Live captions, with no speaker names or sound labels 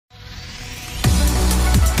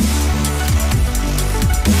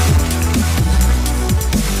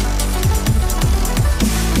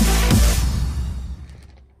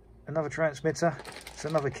another transmitter. It's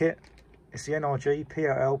another kit. It's the NRG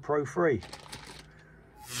PLL Pro 3.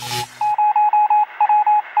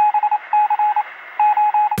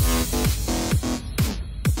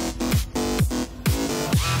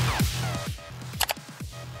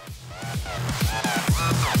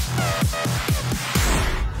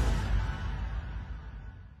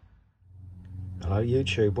 Hello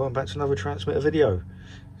YouTube, welcome back to another transmitter video.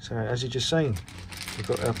 So as you just seen, we've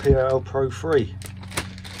got our PLL Pro 3.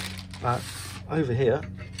 But over here,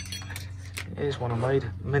 here's one I made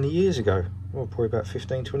many years ago. Well, probably about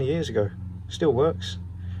 15-20 years ago. Still works,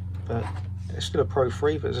 but it's still a Pro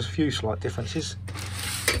 3, but there's a few slight differences.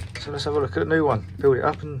 So let's have a look at the new one, build it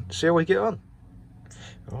up and see how we get on.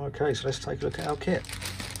 Okay, so let's take a look at our kit.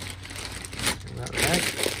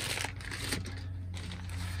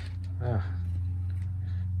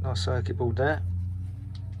 Nice circuit board there.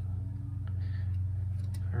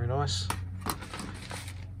 Very nice.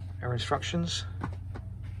 Our instructions.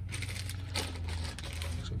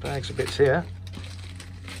 Some bags of bits here.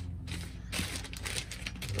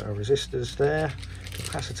 Got our resistors there,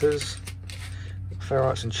 capacitors,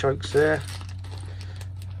 ferrites and chokes there.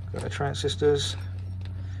 Got our transistors.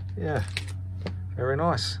 Yeah, very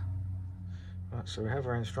nice. Right, so we have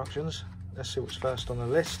our instructions. Let's see what's first on the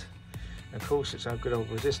list. And of course, it's our good old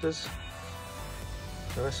resistors.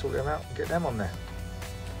 So let's sort them out and get them on there.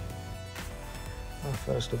 Well,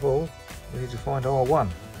 first of all, we need to find R1,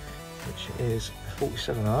 which is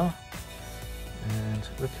 47R. And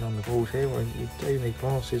looking on the board here, where you do need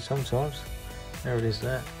glasses sometimes, there it is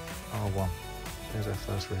there, R1. There's our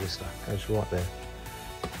first resistor, goes right there.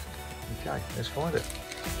 Okay, let's find it.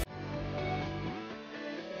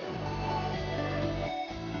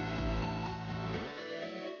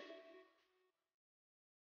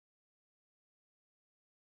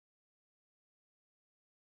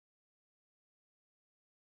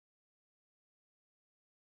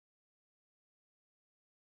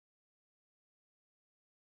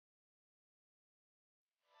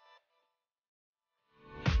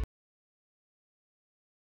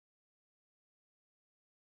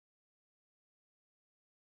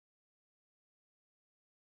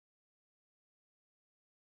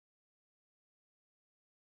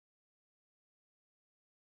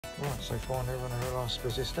 Right, so finally we're on our last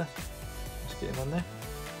resistor. Let's get him on there.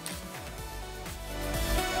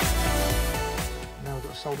 Now we've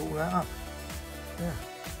got to solder all that up. Yeah,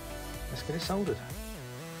 let's get it soldered.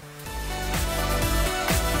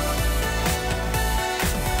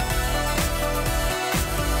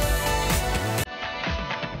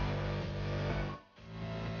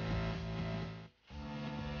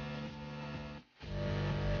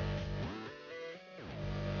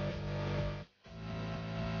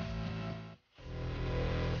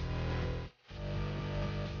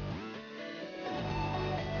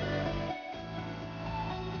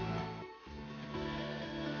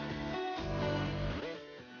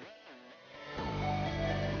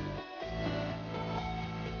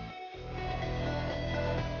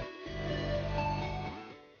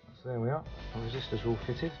 So there we are, our resistors are all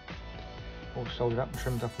fitted, all soldered up and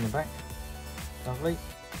trimmed up on the back. Lovely.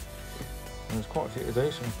 And there's quite a few to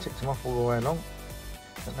do, so we've ticked them off all the way along.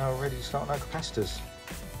 But now we're ready to start on our capacitors.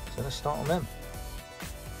 So let's start on them.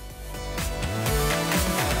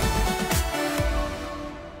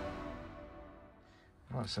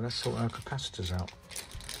 Right, so let's sort our capacitors out.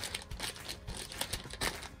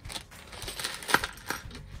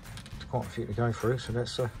 There's quite a few to go through, so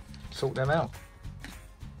let's sort them out.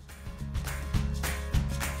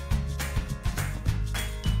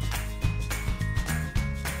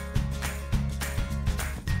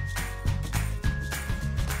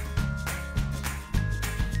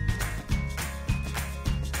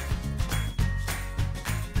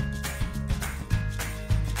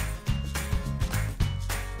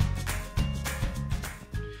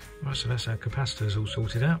 Right, so that's our capacitors all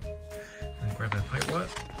sorted out. And grab our paperwork.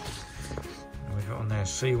 And we've got on there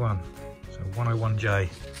C1, so 101J.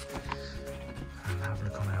 And have a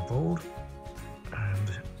look on our board.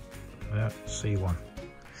 And C1.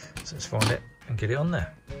 So let's find it and get it on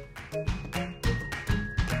there.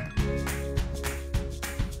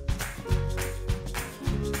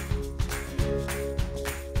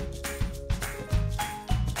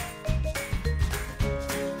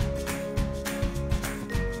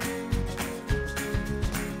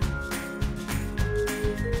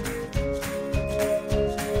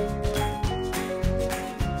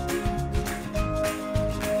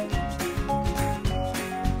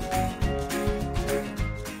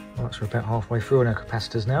 We're about halfway through on our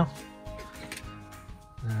capacitors now.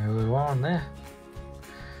 There we are on there.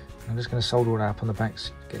 I'm just going to solder all that up on the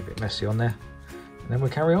backs, get a bit messy on there, and then we'll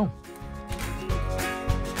carry on.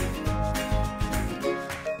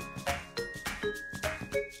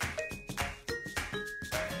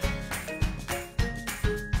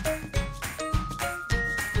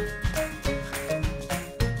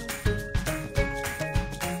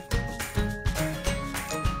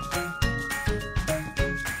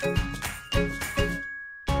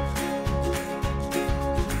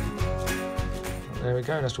 we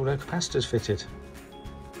go, that's all the capacitors fitted.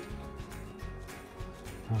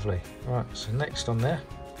 Lovely. Right, so next on there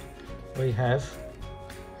we have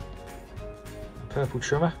a purple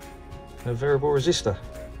trimmer and a variable resistor.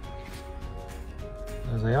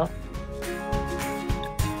 There they are.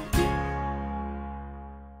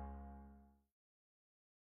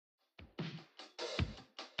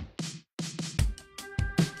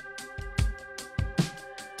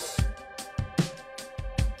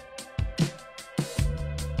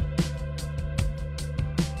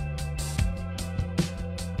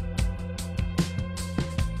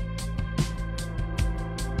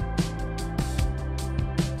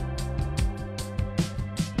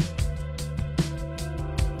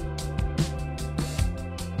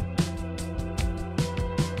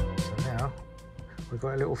 We've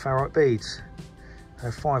got a little ferrite beads. They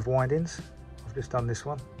have 5 windings. I've just done this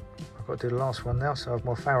one. I've got to do the last one now, so I have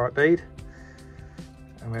my ferrite bead.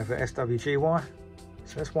 And we have the SWG wire.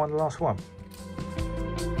 So let's wind the last one.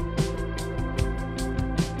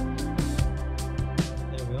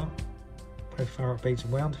 There we are. Both ferrite beads are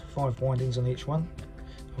wound, 5 windings on each one.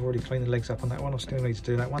 I've already cleaned the legs up on that one. I still need to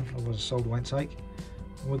do that one, otherwise the solder won't take.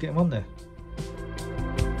 And we'll get them on there.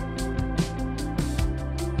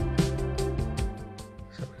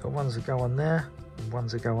 Ones that go on there and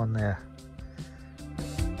ones that go on there.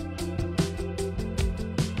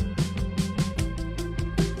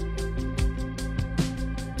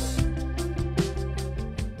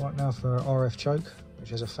 Right now for an RF choke, which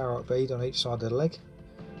has a ferrite bead on each side of the leg.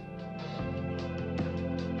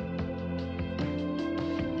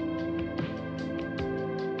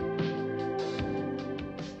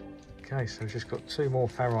 Okay, so we've just got 2 more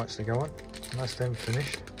ferrites to go on, and that's them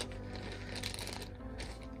finished.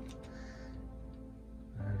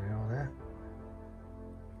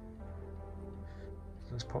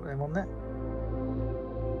 Let's pop them on there.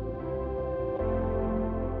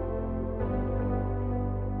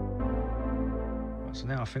 Right, so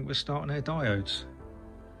now I think we're starting our diodes.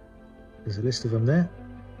 There's a list of them there.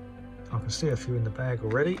 I can see a few in the bag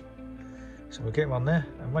already. So we'll get them on there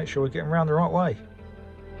and make sure we get them around the right way.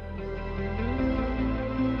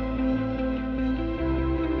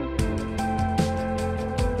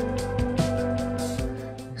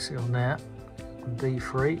 You can see on there, on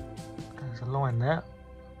D3, there's a line there.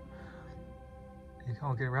 You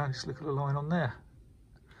can't get around, just look at the line on there.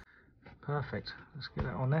 Perfect, let's get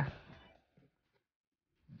that on there.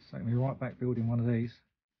 It's taken me right back building one of these.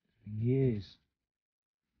 It's been years.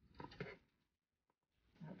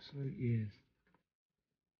 Absolute years.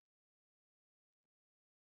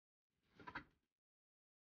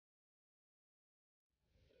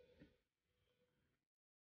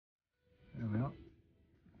 There we are.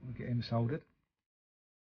 We'll get him soldered.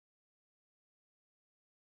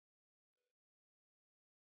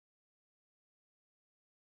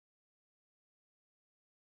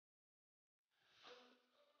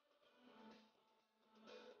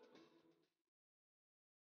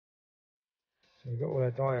 So we've got all our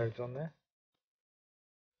diodes on there.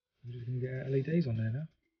 We're just going to get our LEDs on there now.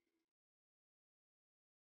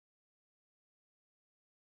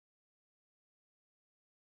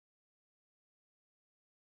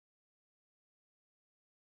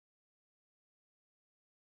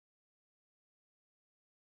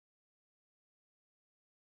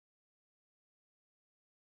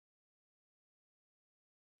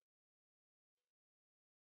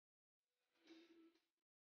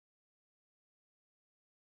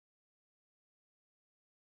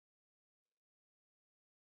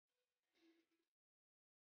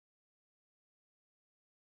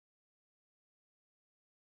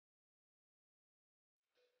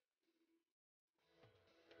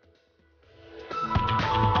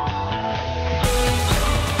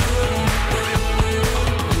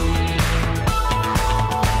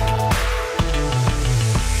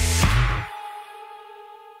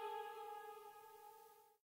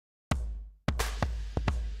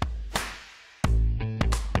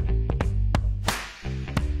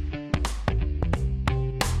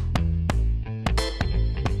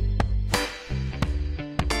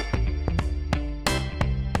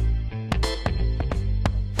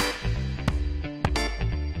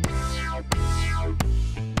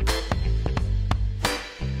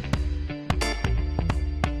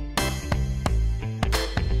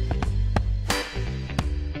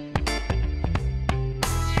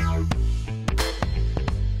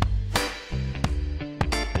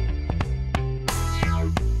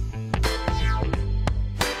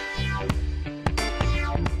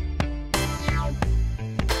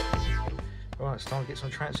 It's time to get some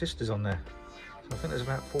transistors on there. So I think there's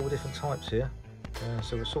about 4 different types here.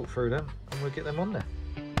 So we'll sort through them and we'll get them on there.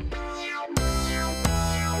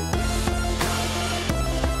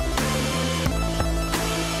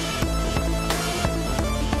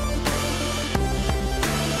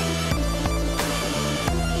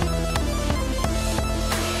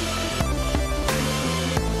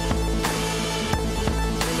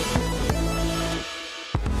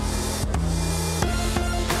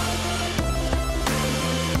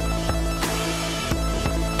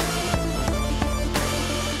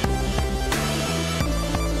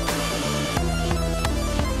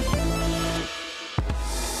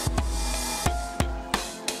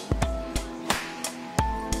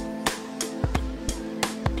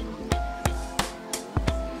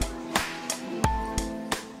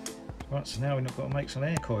 Right, so now we've got to make some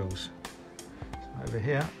air coils. So over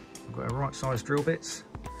here, we've got our right size drill bits,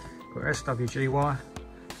 got our SWG wire,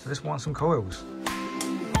 so let's wind some coils.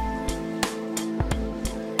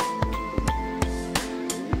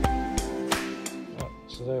 Right,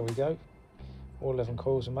 so there we go, all 11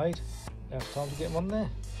 coils are made, now it's time to get them on there.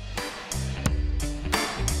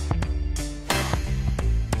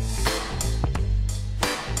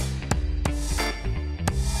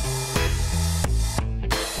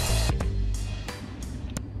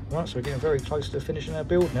 Right, so we're getting very close to finishing our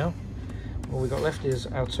build now. All we've got left is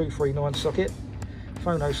our 239 socket,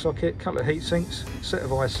 phono socket, couple of heat sinks, set of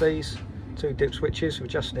ICs, 2 dip switches with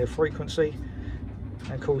adjusting their frequency,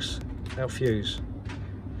 and of course our fuse.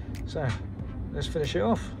 So let's finish it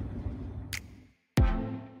off.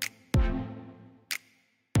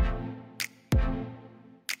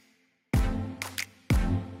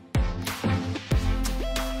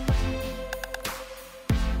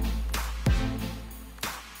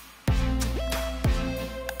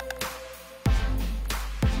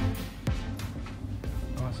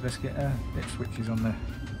 Let's get our dip switches on there.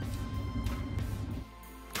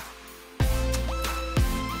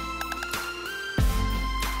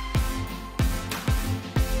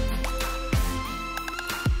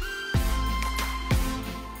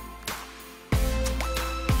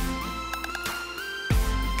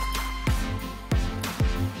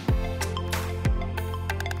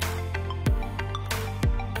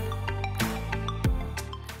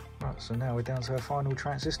 Right, so now we're down to our final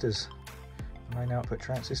transistors. Main output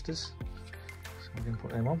transistors, so we can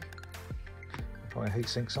put them on. We'll put our heat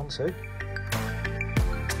sinks on too.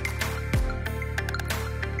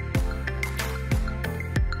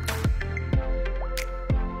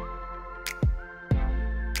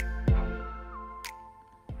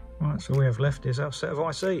 Right, so all we have left is our set of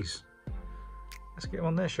ICs. Let's get them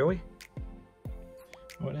on there, shall we?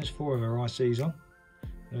 Right, there's 4 of our ICs on.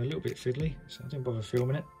 They're a little bit fiddly, so I didn't bother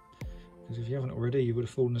filming it, because if you haven't already, you would have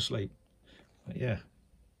fallen asleep. But yeah,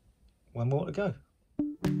 1 more to go.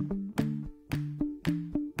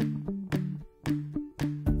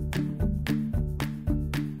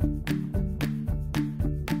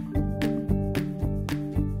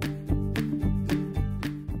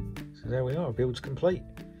 So there we are, our build's complete.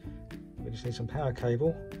 We just need some power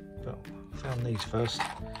cable, but I found these first.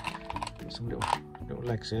 Got some little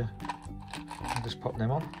legs here. I'll just pop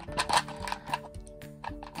them on.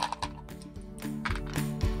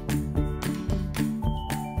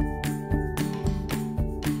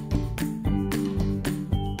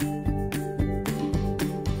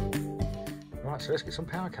 So let's get some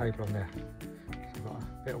power cable on there. So I've got a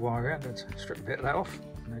bit of wire around, I'm going to strip a bit of that off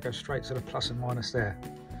and then go straight to the plus and minus there.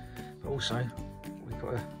 But also we've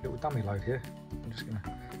got a little dummy load here. I'm just going to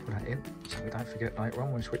put that in so we don't forget later on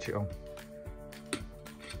when we switch it on.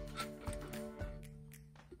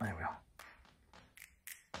 There we are.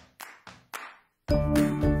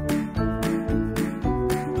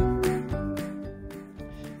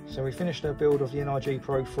 So we finished our build of the NRG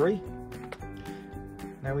Pro 3.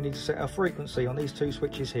 Now we need to set our frequency on these 2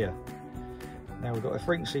 switches here. Now we've got a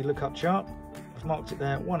frequency lookup chart. I've marked it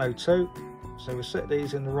there at 102. So we'll set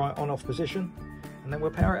these in the right on-off position and then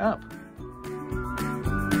we'll power it up.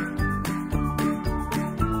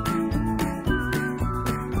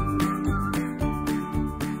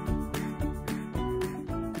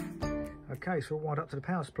 Okay, so we'll wind up to the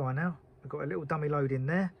power supply now. We've got a little dummy load in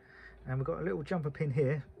there and we've got a little jumper pin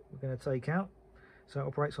here we're going to take out. So it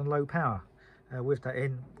operates on low power. With that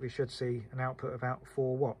in, we should see an output of about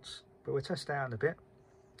 4 watts, but we'll test that out in a bit.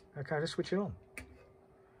 Okay, let's switch it on.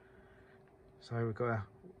 So we've got a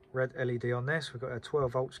red LED on this, we've got our 12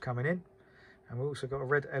 volts coming in, and we've also got a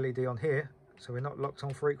red LED on here, so we're not locked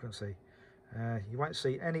on frequency. You won't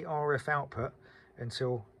see any RF output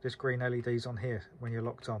until this green LED's on here when you're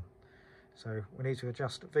locked on. So we need to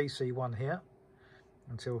adjust VC1 here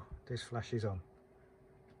until this flashes on.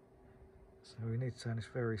 So we need to turn this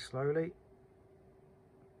very slowly.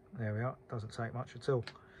 There we are, doesn't take much at all.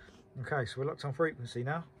 Okay, so we're locked on frequency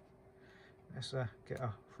now. Let's get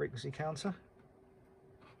our frequency counter.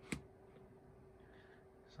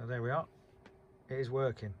 So there we are, it is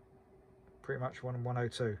working. Pretty much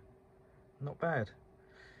 102, not bad.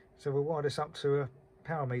 So we'll wire this up to a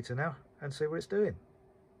power meter now and see what it's doing.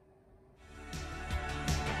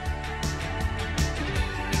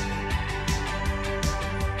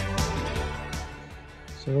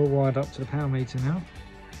 So all wired up to the power meter now.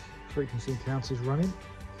 Frequency counter is running.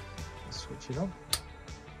 Let's switch it on.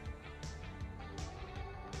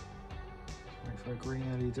 Wait for a green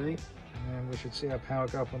LED, and then we should see our power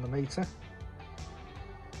go up on the meter.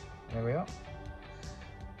 There we are.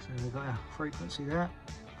 So we've got our frequency there,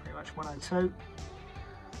 pretty much 102.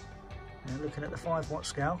 And looking at the 5 watt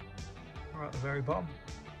scale, right at the very bottom,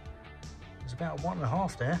 there's about a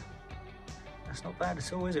 1.5 there. That's not bad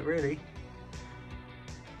at all, is it really?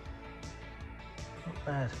 Not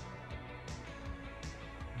bad.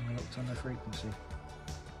 And we looked on the frequency.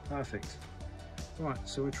 Perfect. Right,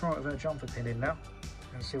 so we'll try it with our jumper pin in now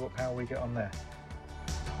and see what power we get on there.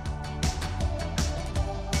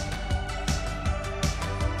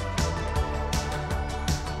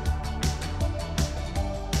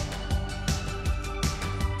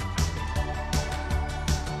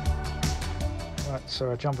 Right, so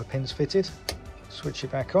our jumper pin's fitted. Switch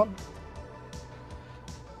it back on.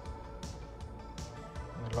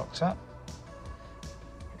 And locked up.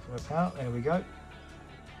 For the power, there we go.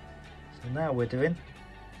 So now we're doing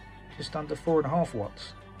just under 4.5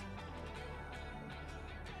 watts.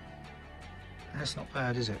 That's not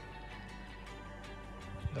bad, is it?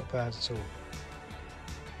 Not bad at all.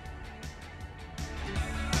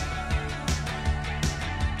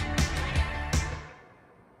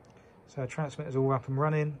 So our transmitter's all up and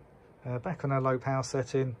running. Back on our low power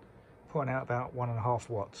setting, putting out about 1.5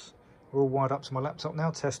 watts. We're all wired up to my laptop now,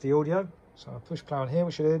 test the audio. So I push play on here,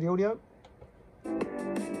 we should hear the audio.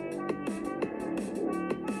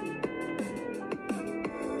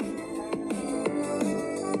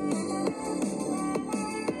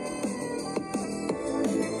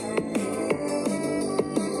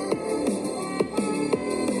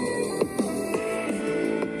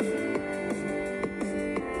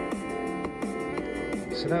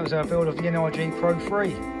 So that was our build of the NRG Pro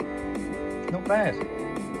 3. Not bad.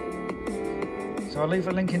 So I'll leave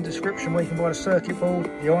a link in the description where you can buy the circuit board,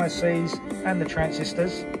 the ICs and the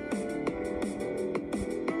transistors.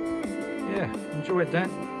 Yeah, enjoyed that.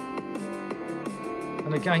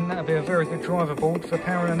 And again, that'll be a very good driver board for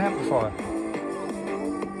powering an amplifier.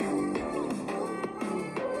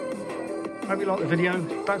 Hope you liked the video.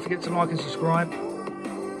 Don't forget to like and subscribe.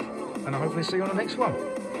 And I'll hopefully see you on the next one.